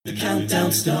The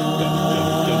countdown starts.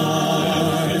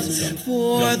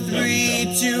 4,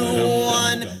 3, 2,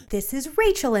 1. This is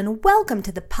Rachel, and welcome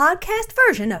to the podcast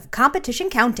version of Competition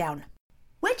Countdown.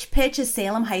 Witch Pitch is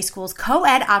Salem High School's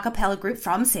co-ed a cappella group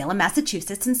from Salem,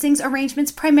 Massachusetts, and sings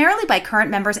arrangements primarily by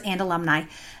current members and alumni.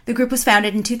 The group was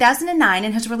founded in 2009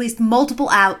 and has released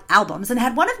multiple albums and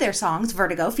had one of their songs,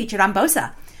 Vertigo, featured on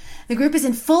Bosa. The group is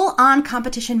in full-on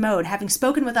competition mode, having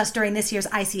spoken with us during this year's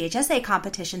ICHSA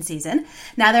competition season.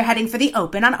 Now they're heading for the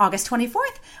Open on August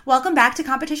 24th. Welcome back to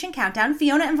Competition Countdown,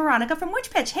 Fiona and Veronica from Witch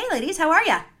Pitch. Hey, ladies, how are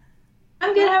ya?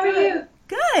 I'm good. How are you?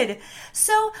 Good.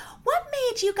 So, what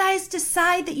made you guys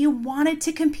decide that you wanted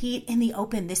to compete in the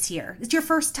Open this year? It's your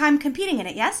first time competing in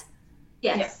it, yes?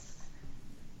 Yes.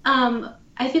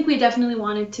 I think we definitely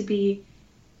wanted to be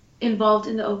involved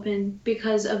in the Open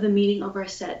because of the meaning of our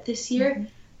set this year. Mm-hmm.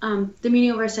 The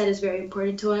meaning of our set is very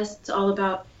important to us. It's all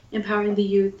about empowering the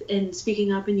youth and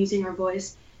speaking up and using our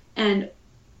voice. And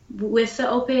with the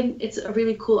Open, it's a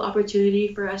really cool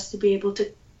opportunity for us to be able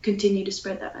to continue to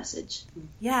spread that message.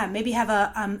 Yeah, maybe have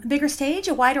a bigger stage,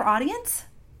 a wider audience?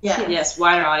 Yeah. Yes,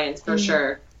 wider audience for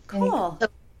sure. Cool.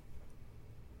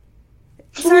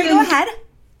 Sorry, go ahead.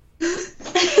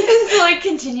 To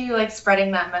continue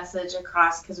spreading that message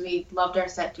across, because we loved our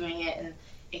set doing it, and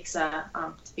ICSA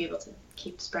to be able to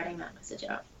keep spreading that message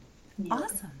out. Yeah.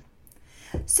 Awesome.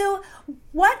 So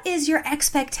what is your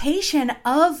expectation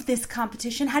of this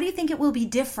competition? How do you think it will be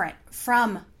different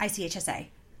from ICHSA?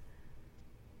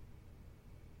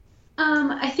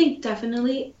 I think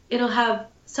definitely it'll have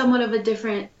somewhat of a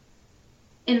different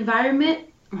environment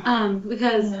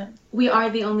because we are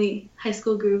the only high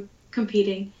school group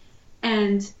competing,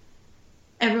 and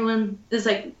everyone is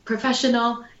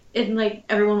professional and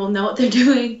everyone will know what they're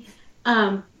doing.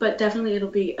 But definitely it'll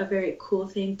be a very cool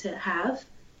thing to have,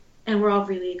 and we're all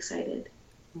really excited.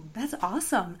 That's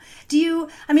awesome.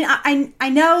 I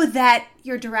know that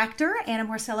your director, Anna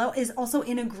Morcello, is also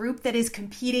in a group that is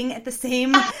competing at the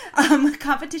same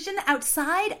competition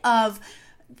outside of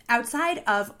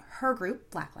her group,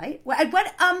 Blacklight.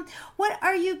 What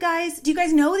are you guys, do you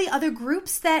guys know the other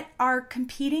groups that are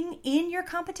competing in your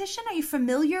competition? Are you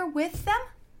familiar with them?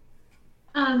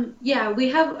 Yeah, we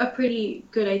have a pretty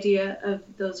good idea of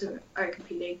those who are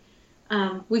competing.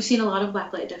 We've seen a lot of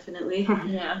Blacklight, definitely.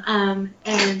 Yeah.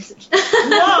 And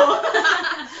Whoa!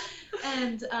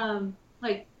 and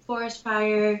Forest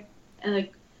Fire, and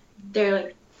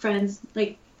they're friends,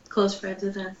 close friends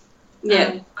with us.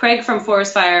 Yeah, Craig from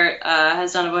Forest Fire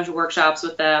has done a bunch of workshops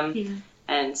with them,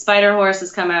 and Spider Horse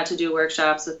has come out to do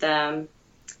workshops with them.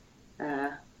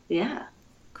 Yeah.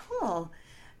 Cool.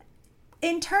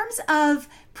 In terms of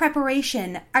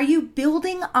preparation, are you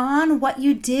building on what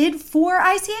you did for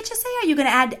ICHSA? Are you going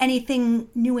to add anything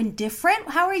new and different?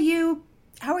 How are you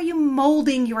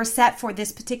molding your set for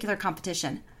this particular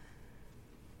competition?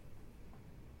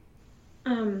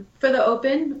 For the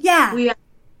Open, we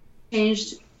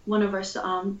changed one of our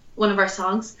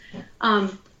songs.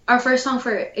 Our first song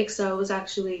for ICSA was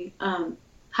actually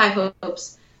High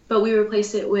Hopes, but we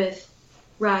replaced it with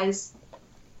Rise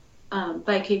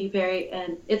by Katy Perry,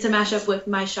 and it's a mashup with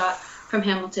My Shot from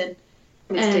Hamilton.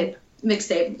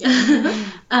 Mixtape. Yeah.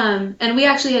 And we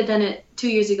actually had done it 2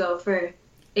 years ago for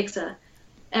ICSA,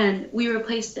 and we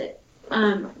replaced it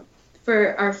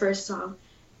for our first song.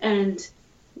 And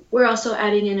we're also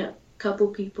adding in a couple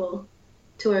people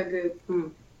to our group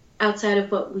outside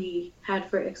of what we had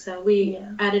for ICSA. We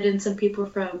added in some people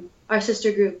from our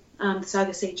sister group, the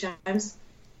Saga St. Chimes.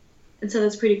 And so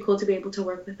that's pretty cool to be able to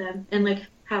work with them and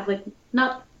have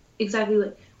not exactly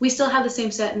we still have the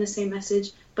same set and the same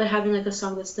message, but having a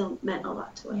song that still meant a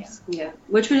lot to us. Yeah.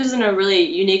 Witch Pitch is in a really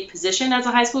unique position as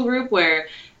a high school group where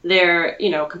they're,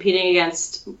 competing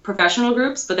against professional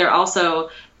groups, but they're also,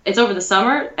 it's over the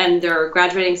summer and they're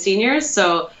graduating seniors.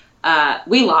 So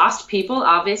we lost people,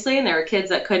 obviously, and there were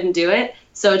kids that couldn't do it.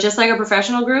 So just like a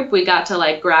professional group, we got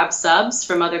to grab subs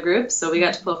from other groups. So we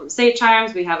got to pull from St.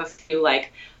 Chimes. We have a few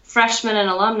freshmen and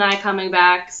alumni coming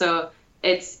back. So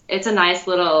it's a nice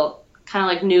little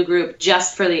kind of new group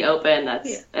just for the Open.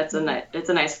 It's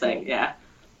a nice thing. Yeah.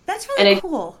 That's really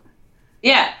cool.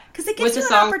 Yeah. Because it gives you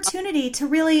an opportunity to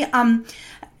really,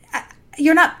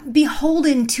 you're not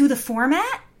beholden to the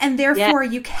format, and therefore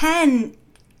you can,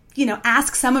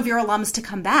 ask some of your alums to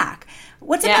come back.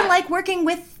 What's it been like working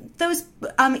with those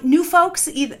new folks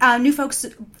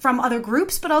from other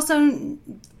groups, but also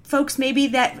folks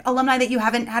maybe alumni that you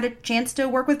haven't had a chance to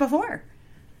work with before?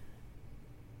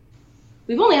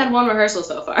 We've only had one rehearsal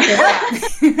so far.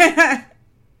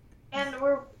 And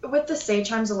we're with the St.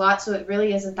 Chimes a lot, so it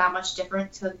really isn't that much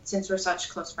different since we're such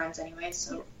close friends anyway.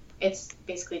 So it's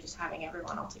basically just having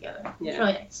everyone all together. Yeah. It's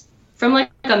really nice. From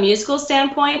like a musical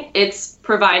standpoint, it's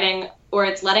providing, or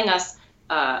it's letting us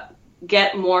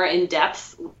get more in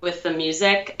depth with the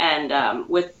music and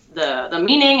with the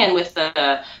meaning and with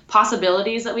the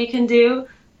possibilities that we can do.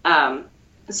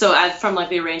 So from like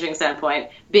the arranging standpoint,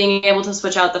 being able to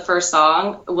switch out the first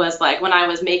song was like, when I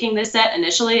was making this set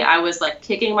initially, I was like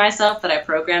kicking myself that I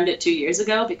programmed it 2 years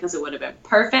ago because it would have been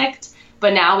perfect.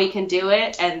 But now we can do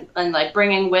it, and like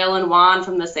bringing Will and Juan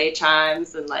from the Say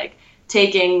Chimes and like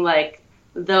taking like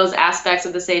those aspects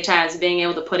of the Say Chimes and being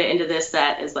able to put it into this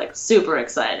set is like super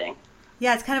exciting.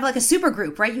 Yeah, it's kind of like a super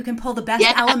group, right? You can pull the best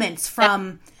elements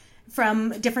from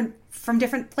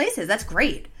different places. That's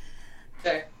great.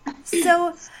 Sure.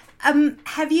 So,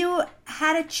 have you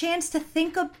had a chance to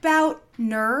think about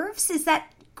nerves? Is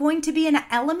that going to be an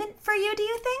element for you, do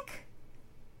you think?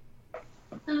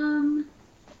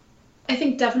 I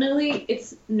think definitely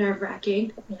it's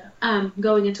nerve-wracking. Yeah.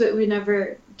 Going into it, we've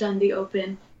never done the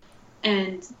open,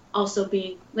 and also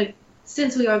being like,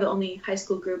 since we are the only high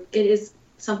school group, it is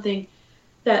something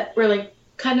that we're like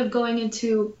kind of going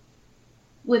into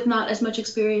with not as much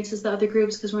experience as the other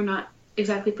groups because we're not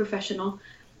exactly professional.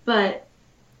 But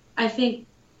I think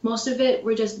most of it,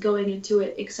 we're just going into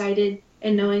it excited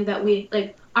and knowing that we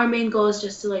like our main goal is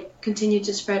just to like continue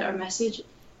to spread our message,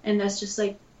 and that's just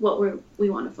like what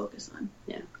we want to focus on.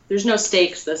 Yeah. There's no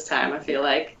stakes this time, I feel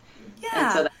like. Yeah.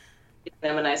 And so that gives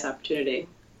them a nice opportunity.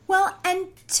 Well, and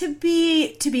to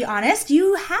be honest,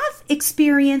 you have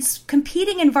experience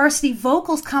competing in varsity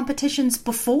vocals competitions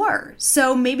before.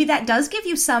 So maybe that does give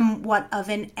you somewhat of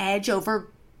an edge over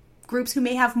groups who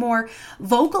may have more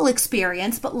vocal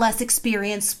experience but less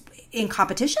experience in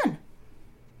competition.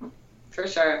 For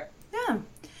sure. Yeah.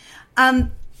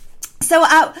 So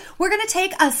we're going to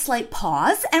take a slight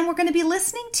pause, and we're going to be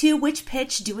listening to Which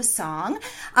Pitch do a song.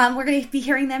 We're going to be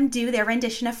hearing them do their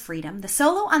rendition of Freedom. The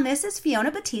solo on this is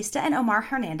Fiona Batista and Omar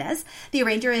Hernandez. The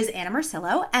arranger is Anna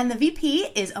Marcillo, and the VP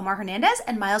is Omar Hernandez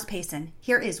and Miles Payson.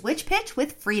 Here is Which Pitch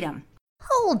with Freedom.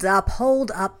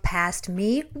 Hold up past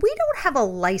me. We don't have a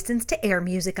license to air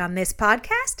music on this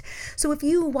podcast. So if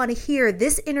you want to hear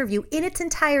this interview in its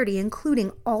entirety,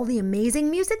 including all the amazing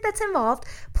music that's involved,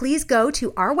 please go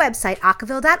to our website,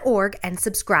 acaville.org, and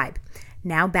subscribe.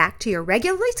 Now back to your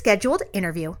regularly scheduled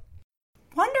interview.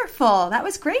 Wonderful. That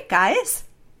was great, guys.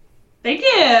 Thank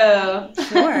you.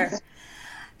 Sure.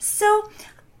 So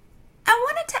I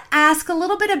wanted to ask a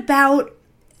little bit about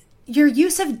your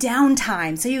use of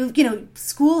downtime. So you know,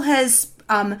 school has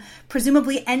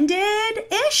presumably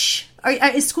ended-ish?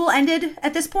 Is school ended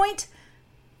at this point?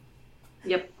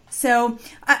 Yep. So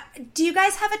do you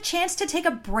guys have a chance to take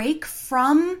a break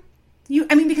from you?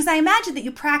 I mean, because I imagine that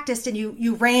you practiced and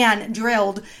you ran,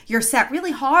 drilled your set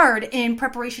really hard in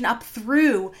preparation up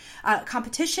through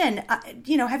competition.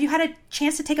 You know, have you had a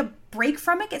chance to take a break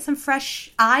from it, get some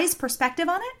fresh eyes, perspective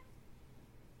on it?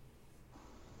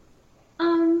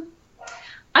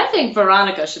 I think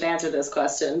Veronica should answer this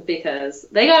question because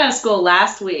they got out of school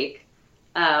last week.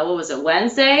 What was it,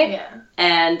 Wednesday? Yeah.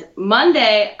 And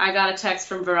Monday, I got a text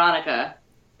from Veronica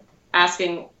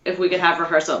asking if we could have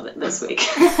rehearsal this week.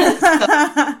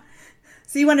 So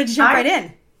you wanted to jump right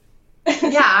in?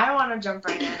 Yeah, I want to jump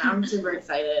right in. I'm super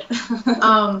excited.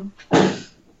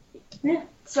 Yeah.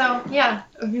 So, yeah,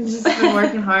 we've just been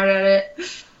working hard at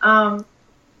it. A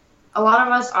lot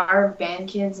of us are band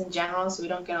kids in general, so we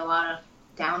don't get a lot of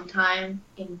downtime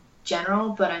in general,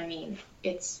 but I mean,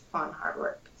 it's fun, hard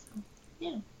work. So,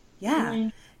 yeah. Yeah.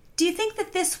 Do you think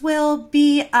that this will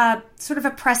be sort of a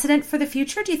precedent for the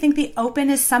future? Do you think the Open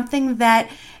is something that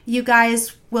you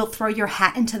guys will throw your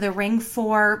hat into the ring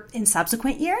for in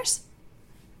subsequent years?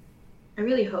 I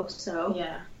really hope so.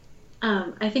 Yeah.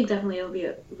 I think definitely it'll be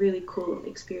a really cool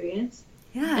experience.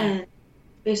 Yeah. And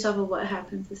based off of what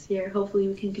happens this year, hopefully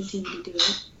we can continue to do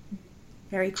it.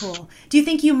 Very cool. Do you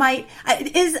think you might,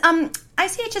 is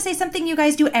ICHSA something you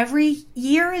guys do every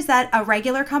year? Is that a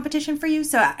regular competition for you?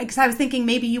 So, because I was thinking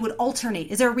maybe you would alternate.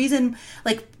 Is there a reason,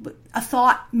 like a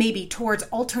thought maybe towards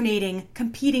alternating,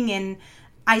 competing in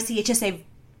ICHSA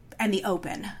and the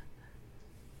Open?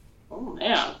 Oh,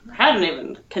 yeah. I hadn't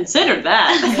even considered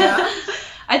that. Yeah.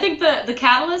 I think the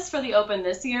catalyst for the Open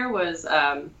this year was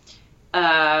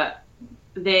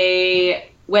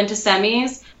they went to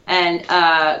semis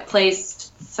and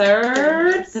placed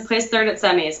third. They placed third at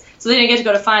semis, so they didn't get to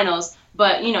go to finals.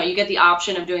 But you know, you get the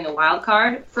option of doing the wild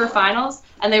card for finals,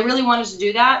 and they really wanted to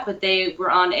do that. But they were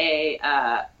on a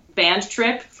band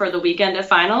trip for the weekend of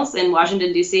finals in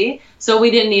Washington D.C. So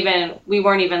we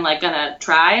weren't even like gonna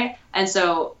try. And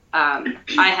so I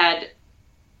had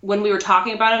when we were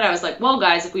talking about it, I was like, well,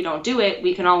 guys, if we don't do it,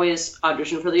 we can always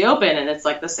audition for the Open, and it's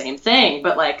like the same thing,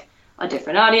 but like a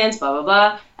different audience, blah, blah,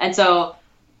 blah. And so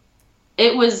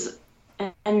it was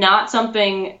not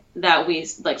something that we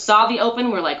like saw the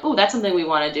Open. We're like, oh, that's something we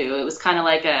want to do. It was kind of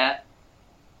like a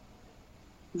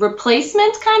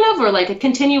replacement kind of, or like a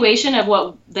continuation of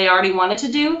what they already wanted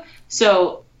to do.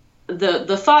 So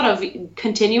the thought of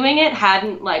continuing it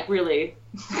hadn't like really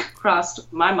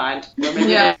crossed my mind, or maybe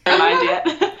their mind yet.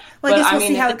 Well, I guess we'll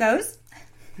see how it goes.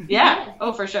 Yeah.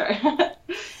 Oh, for sure.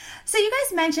 So you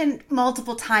guys mentioned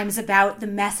multiple times about the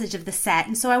message of the set,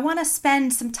 and so I want to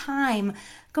spend some time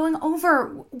going over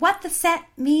what the set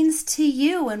means to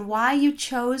you and why you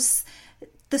chose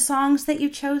the songs that you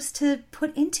chose to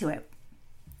put into it.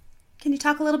 Can you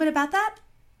talk a little bit about that?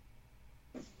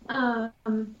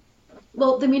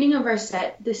 Well, the meaning of our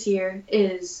set this year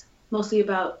is mostly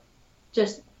about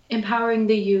just empowering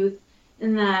the youth,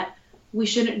 and that we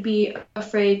shouldn't be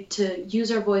afraid to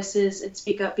use our voices and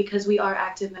speak up, because we are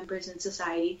active members in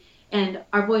society, and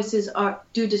our voices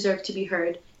do deserve to be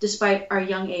heard despite our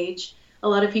young age. A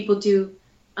lot of people do,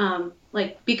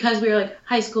 like, because we're like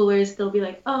high schoolers, they'll be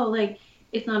like, oh, like,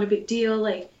 it's not a big deal,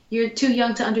 like, you're too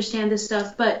young to understand this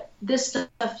stuff. But this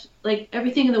stuff, like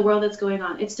everything in the world that's going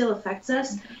on, it still affects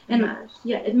us. And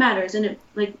it matters, and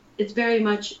it's very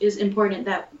much is important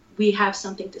that we have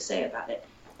something to say about it.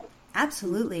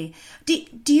 Absolutely. Do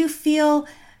you feel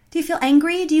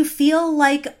angry? Do you feel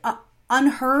like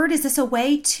unheard? Is this a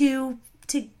way to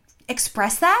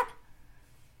express that?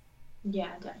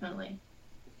 Yeah, definitely.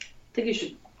 I think you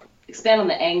should expand on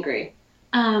the angry.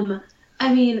 I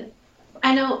mean,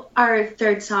 I know our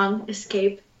third song,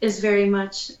 Escape, is very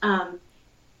much all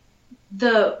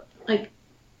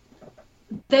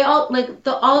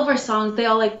of our songs, they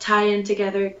all like tie in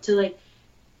together to like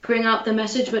bring out the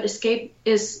message, but Escape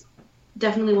is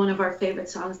definitely one of our favorite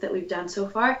songs that we've done so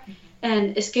far. Mm-hmm.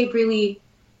 And Escape really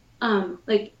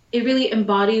it really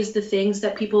embodies the things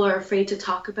that people are afraid to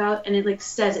talk about, and it like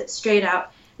says it straight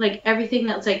out, like everything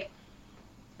that's like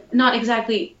not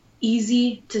exactly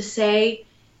easy to say,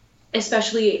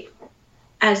 especially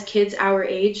as kids our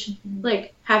age. Mm-hmm.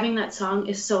 Like having that song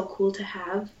is so cool to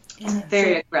have. It's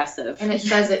very aggressive, and it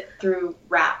says it through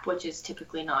rap, which is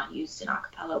typically not used in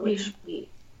acapella, which we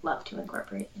love to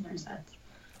incorporate in our sets.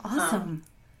 Awesome.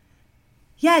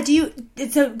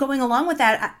 So going along with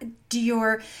that, do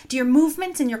your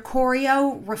movements and your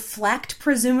choreo reflect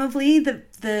presumably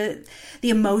the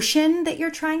emotion that you're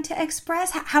trying to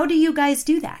express? How do you guys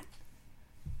do that?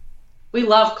 We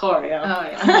love choreo. Oh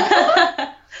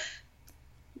yeah.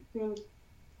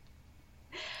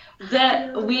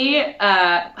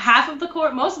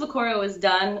 Most of the choreo is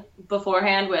done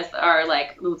beforehand with our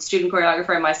student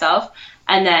choreographer and myself,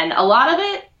 and then a lot of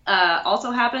it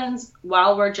also happens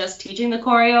while we're just teaching the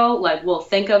choreo. Like we'll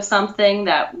think of something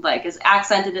that like is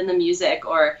accented in the music,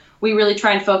 or we really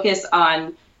try and focus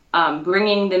on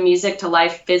bringing the music to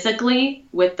life physically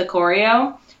with the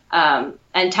choreo,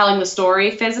 and telling the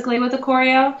story physically with the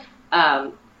choreo.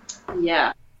 I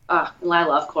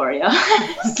love choreo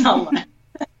so much.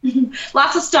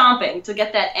 Lots of stomping to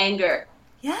get that anger.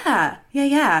 Yeah.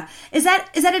 Is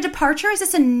that a departure? Is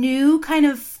this a new kind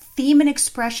of theme and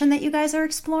expression that you guys are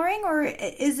exploring, or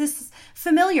is this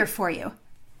familiar for you?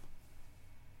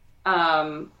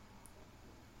 I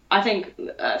think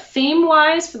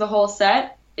theme-wise for the whole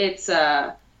set, it's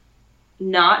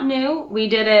not new. We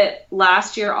did it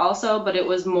last year also, but it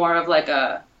was more of like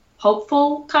a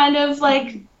hopeful kind of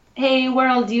like, hey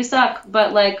world, you suck,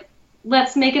 but like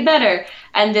let's make it better.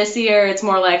 And this year it's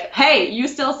more like, hey, you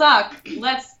still suck.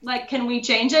 Let's can we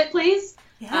change it, please?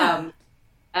 Yeah.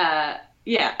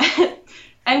 Yeah.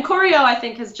 And choreo, I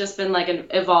think, has just been like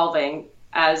evolving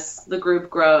as the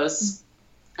group grows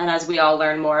and as we all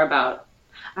learn more about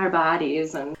our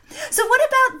bodies. And so what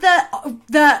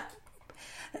about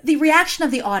the reaction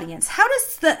of the audience?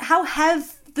 How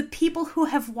have the people who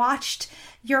have watched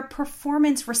your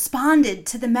performance responded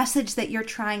to the message that you're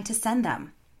trying to send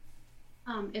them?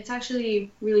 It's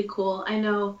actually really cool. I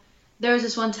know there was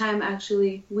this one time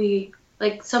actually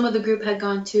some of the group had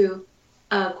gone to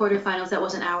quarterfinals that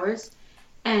wasn't ours,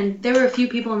 and there were a few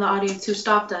people in the audience who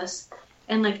stopped us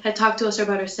and like had talked to us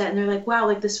about our set, and they're like, wow,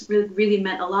 like this really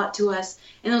meant a lot to us,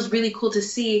 and it was really cool to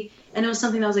see, and it was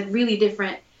something that was like really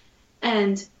different.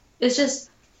 And it's just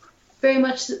very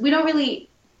much, we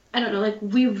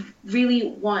really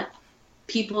want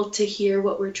people to hear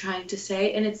what we're trying to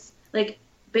say, and it's like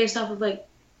based off of like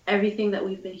everything that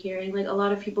we've been hearing. Like a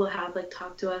lot of people have like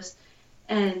talked to us,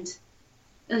 and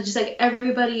it's just like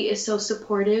everybody is so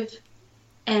supportive,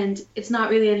 and it's not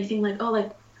really anything like, oh,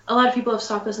 like a lot of people have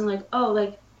stopped us and like, oh,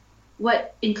 like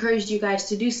what encouraged you guys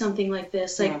to do something like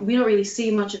this? Like, we don't really see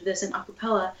much of this in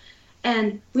acapella,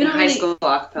 and we don't high school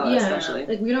acapella, especially.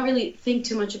 Like, we don't really think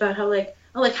too much about how, like,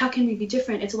 oh, like, how can we be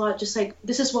different? It's a lot just like,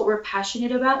 this is what we're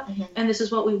passionate about, and this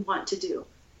is what we want to do.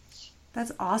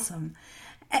 That's awesome.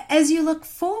 As you look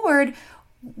forward,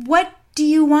 what do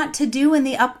you want to do in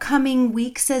the upcoming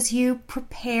weeks as you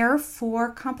prepare for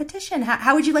competition?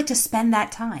 How would you like to spend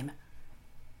that time?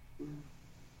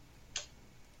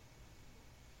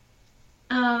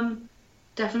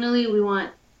 Definitely we want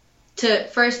to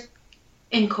first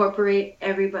incorporate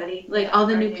everybody, like all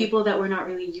the new people that we're not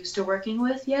really used to working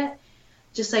with yet.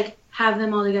 Just like have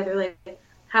them all together, like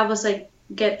have us like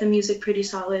get the music pretty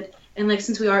solid. And like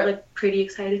since we are like pretty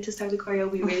excited to start the choreo,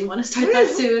 we really want to start that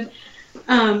soon.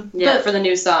 But for the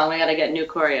new song, we got to get new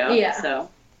choreo. Yeah. So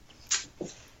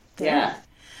yeah.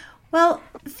 Well,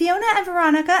 Fiona and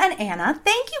Veronica and Anna,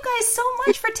 thank you guys so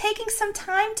much for taking some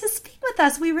time to speak with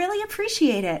us. We really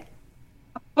appreciate it.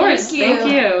 Of course.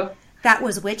 Thank you. That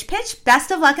was Which Pitch.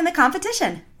 Best of luck in the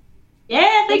competition.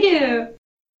 Yeah, thank you.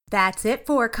 That's it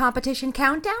for Competition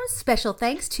Countdown. Special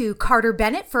thanks to Carter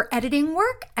Bennett for editing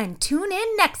work, and tune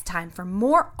in next time for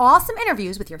more awesome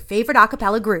interviews with your favorite a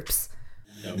cappella groups.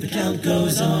 The count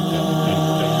goes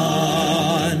on.